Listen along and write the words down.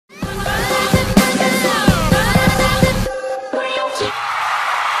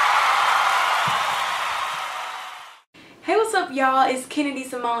y'all? It's Kennedy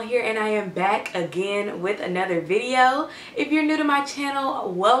Simone here, and I am back again with another video. If you're new to my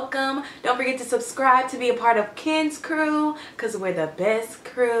channel, welcome. Don't forget to subscribe to be a part of Ken's crew, because we're the best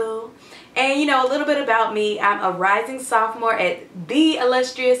crew. And you know, a little bit about me. I'm a rising sophomore at the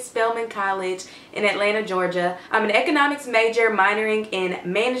illustrious Spelman College in Atlanta, Georgia. I'm an economics major minoring in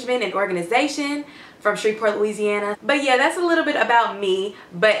management and organization from Shreveport, Louisiana. But yeah, that's a little bit about me.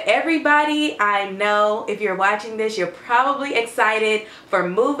 But everybody, I know if you're watching this, you're probably excited for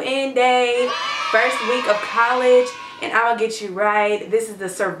move-in day, first week of college. And I'll get you right. This is the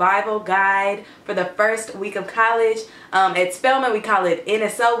survival guide for the first week of college. At Spelman, we call it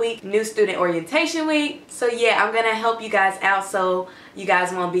NSO week, New Student Orientation Week. So yeah, I'm gonna help you guys out so you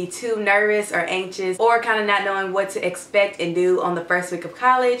guys won't be too nervous or anxious or kind of not knowing what to expect and do on the first week of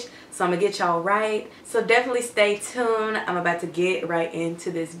college. So I'm gonna get y'all right. So definitely stay tuned. I'm about to get right into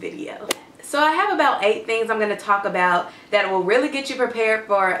this video. So I have about 8 things I'm going to talk about that will really get you prepared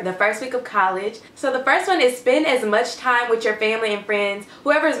for the first week of college. So the first one is spend as much time with your family and friends,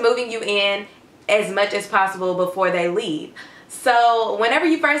 whoever is moving you in, as much as possible before they leave. So whenever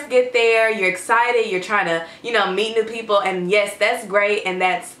you first get there, you're excited, you're trying to, you know, meet new people, and yes, that's great and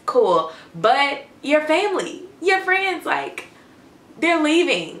that's cool. But your family, your friends, like, they're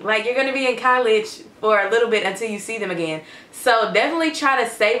leaving. Like, you're going to be in college for a little bit until you see them again. So definitely try to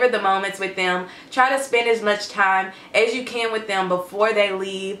savor the moments with them. Try to spend as much time as you can with them before they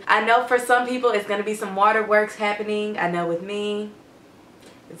leave. I know for some people it's going to be some waterworks happening. I know with me,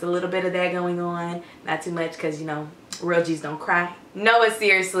 it's a little bit of that going on. Not too much because, you know, real G's don't cry. No, but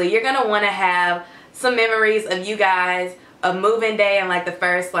seriously, you're going to want to have some memories of you guys, of move-in day and like the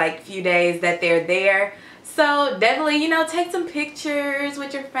first like few days that they're there. So definitely, you know, take some pictures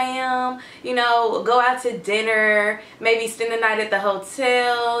with your fam, you know, go out to dinner, maybe spend the night at the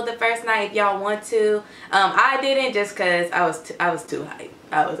hotel the first night if y'all want to. I didn't just because I was too hyped.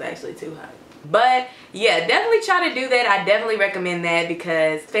 I was actually too hyped. But yeah, definitely try to do that. I definitely recommend that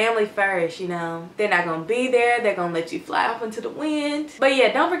because family first, you know. They're not going to be there. They're going to let you fly off into the wind. But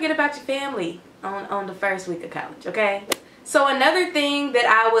yeah, don't forget about your family on the first week of college, okay? So another thing that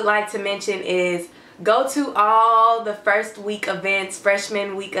I would like to mention is go to all the first week events,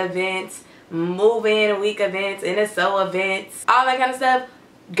 freshman week events, move-in week events, NSO events, all that kind of stuff.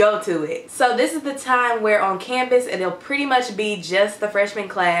 Go to it. So this is the time where on campus it'll pretty much be just the freshman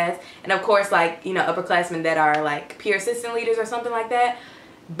class, and of course, like, you know, upperclassmen that are like peer assistant leaders or something like that.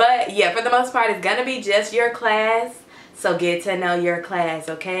 But yeah, for the most part, it's gonna be just your class. So get to know your class,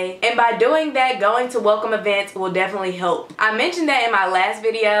 okay? And by doing that, going to welcome events will definitely help. I mentioned that in my last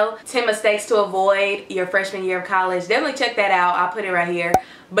video, 10 mistakes to avoid your freshman year of college. Definitely check that out. I'll put it right here.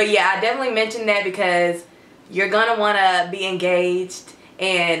 But yeah, I definitely mentioned that because you're gonna wanna be engaged.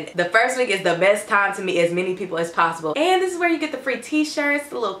 And the first week is the best time to meet as many people as possible. And this is where you get the free t-shirts,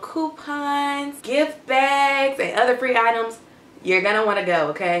 the little coupons, gift bags, and other free items. You're gonna wanna go,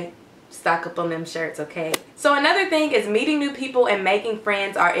 okay? Stock up on them shirts, okay? So another thing is meeting new people and making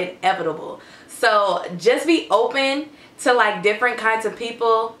friends are inevitable. So just be open to like different kinds of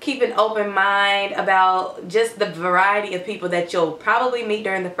people. Keep an open mind about just the variety of people that you'll probably meet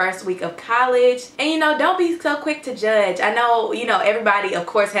during the first week of college. And you know, don't be so quick to judge. I know, you know, everybody of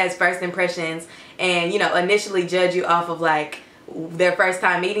course has first impressions and, you know, initially judge you off of like their first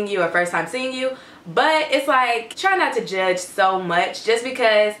time meeting you or first time seeing you. But it's like, try not to judge so much just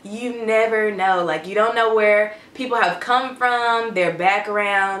because you never know. Like, you don't know where people have come from, their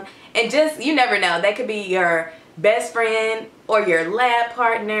background, and just, you never know. They could be your best friend or your lab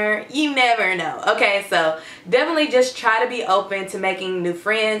partner. You never know. Okay, so definitely just try to be open to making new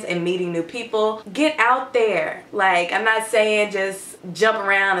friends and meeting new people. Get out there. Like, I'm not saying just jump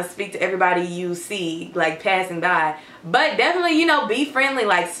around and speak to everybody you see like passing by, but definitely, you know, be friendly.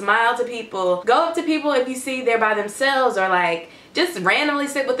 Like, smile to people, go up to people if you see they're by themselves, or like just randomly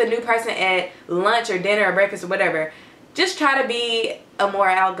sit with a new person at lunch or dinner or breakfast or whatever. Just try to be a more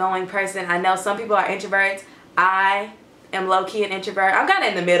outgoing person. I know some people are introverts. I am low-key an introvert. I'm kind of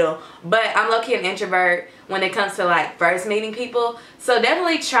in the middle, but I'm low-key an introvert when it comes to like first meeting people. So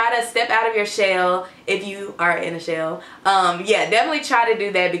definitely try to step out of your shell if you are in a shell. Yeah, definitely try to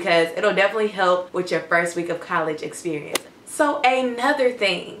do that because it'll definitely help with your first week of college experience. So another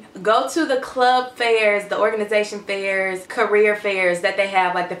thing, go to the club fairs, the organization fairs, career fairs that they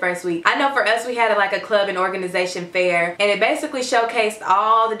have like the first week. I know for us, we had like a club and organization fair, and it basically showcased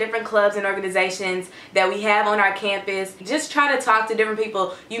all the different clubs and organizations that we have on our campus. Just try to talk to different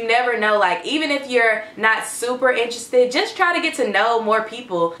people. You never know, like, even if you're not super interested, just try to get to know more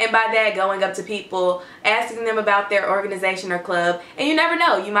people. And by that, going up to people, asking them about their organization or club, and you never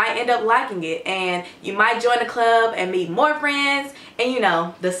know, you might end up liking it, and you might join a club and meet more friends, and you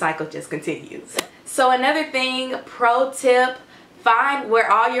know, the cycle just continues. So another thing, pro tip, find where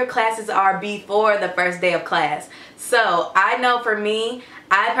all your classes are before the first day of class. So I know for me,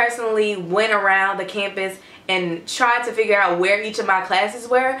 I personally went around the campus and tried to figure out where each of my classes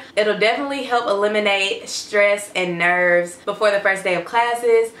were. It'll definitely help eliminate stress and nerves before the first day of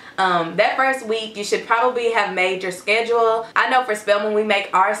classes. That first week, you should probably have made your schedule. I know for Spelman, we make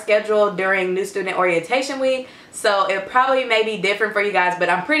our schedule during New Student Orientation Week. So it probably may be different for you guys, but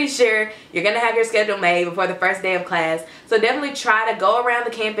I'm pretty sure you're going to have your schedule made before the first day of class. So definitely try to go around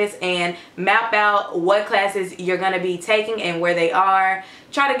the campus and map out what classes you're going to be taking and where they are.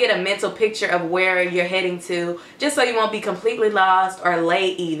 Try to get a mental picture of where you're heading to, just so you won't be completely lost or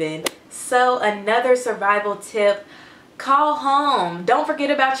late even. So another survival tip, call home. Don't forget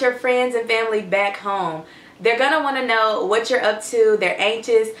about your friends and family back home. They're going to want to know what you're up to. They're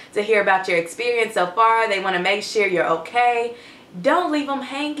anxious to hear about your experience so far. They want to make sure you're okay. Don't leave them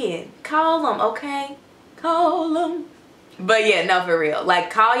hanging. Call them, okay? Call them. But yeah, no, for real. Like,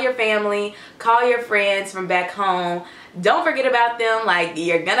 call your family. Call your friends from back home. Don't forget about them. Like,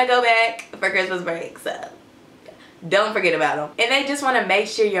 you're going to go back for Christmas break, so don't forget about them. And they just want to make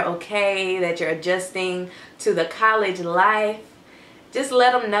sure you're okay, that you're adjusting to the college life. Just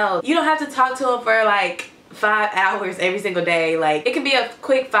let them know. You don't have to talk to them for like 5 hours every single day. Like, it can be a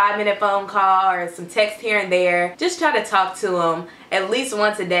quick 5-minute phone call or some text here and there. Just try to talk to them at least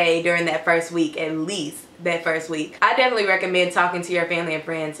once a day during that first week, at least that first week. I definitely recommend talking to your family and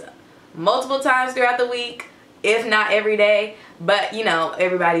friends multiple times throughout the week, if not every day, but you know,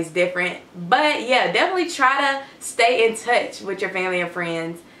 everybody's different. But yeah, definitely try to stay in touch with your family and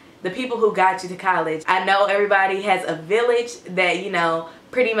friends, the people who got you to college. I know everybody has a village that, you know,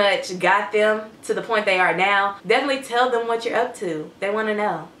 pretty much got them to the point they are now. Definitely tell them what you're up to. They want to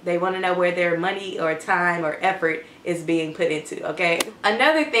know. They want to know where their money or time or effort is being put into, okay?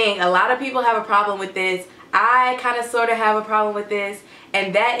 Another thing, a lot of people have a problem with this. I kind of sort of have a problem with this,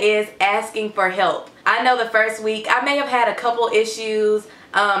 and that is asking for help. I know the first week I may have had a couple issues,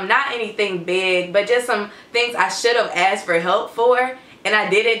 not anything big, but just some things I should have asked for help for. And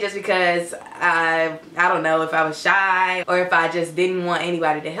I did it just because I don't know if I was shy or if I just didn't want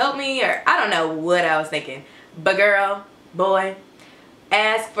anybody to help me, or I don't know what I was thinking. But girl, boy,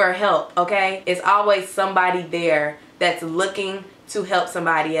 ask for help, okay? It's always somebody there that's looking to help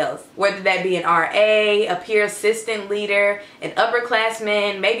somebody else. Whether that be an RA, a peer assistant leader, an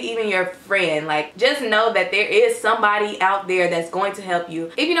upperclassman, maybe even your friend. Like, just know that there is somebody out there that's going to help you.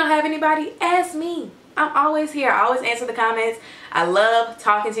 If you don't have anybody, ask me. I'm always here. I always answer the comments. I love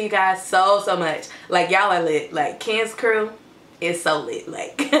talking to you guys so much. Like, y'all are lit. Like, Ken's crew is so lit.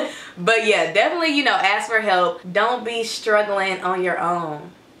 Like, but yeah, definitely, you know, ask for help. Don't be struggling on your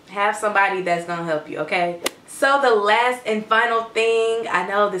own. Have somebody that's gonna help you, okay? So the last and final thing, I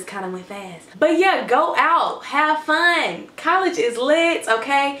know this kind of went fast, but yeah, go out, have fun. College is lit,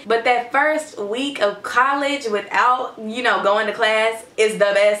 okay? But that first week of college without, you know, going to class is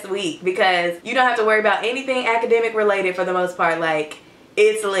the best week, because you don't have to worry about anything academic related for the most part. Like,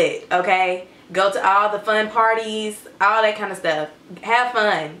 it's lit, okay? Go to all the fun parties, all that kind of stuff. Have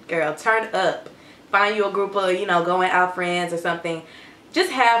fun, girl, turn up. Find you a group of, you know, going out friends or something.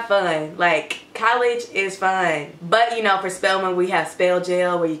 Just have fun. Like, college is fun. But, you know, for Spelman, we have spell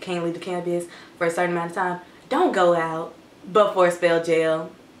jail where you can't leave the campus for a certain amount of time. Don't go out before spell jail.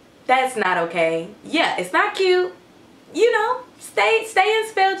 That's not okay. Yeah, it's not cute. You know, stay in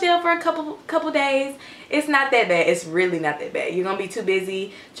spell jail for a couple days. It's not that bad. It's really not that bad. You're gonna be too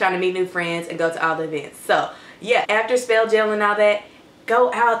busy trying to meet new friends and go to all the events. So, yeah, after spell jail and all that,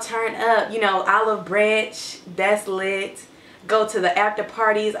 go out, turn up. You know, Olive Branch, that's lit. Go to the after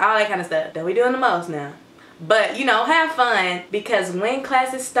parties, all that kind of stuff that we doing the most now. But, you know, have fun, because when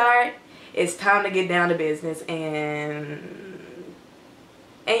classes start, it's time to get down to business. And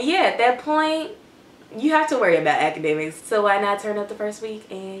yeah, at that point, you have to worry about academics. So why not turn up the first week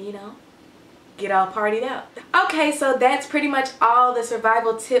and, you know, get all partied out. Okay, so that's pretty much all the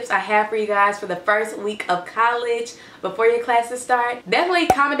survival tips I have for you guys for the first week of college before your classes start. Definitely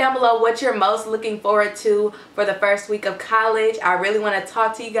comment down below what you're most looking forward to for the first week of college. I really want to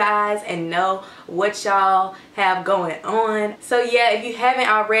talk to you guys and know what y'all have going on. So yeah, if you haven't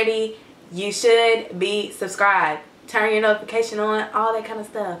already, you should be subscribed. Turn your notification on, all that kind of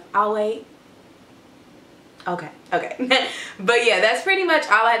stuff. I'll wait. Okay. But yeah, that's pretty much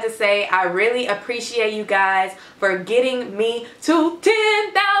all I have to say. I really appreciate you guys for getting me to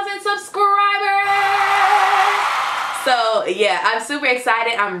 10,000 subscribers. So yeah, I'm super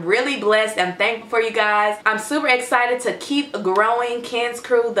excited. I'm really blessed. I'm thankful for you guys. I'm super excited to keep growing Ken's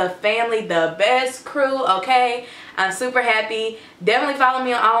crew, the family, the best crew, okay? I'm super happy. Definitely follow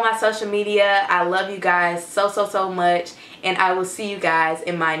me on all my social media. I love you guys so much, and I will see you guys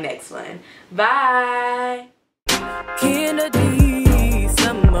in my next one. Bye. Kennedy,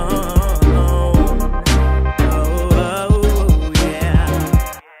 Simone.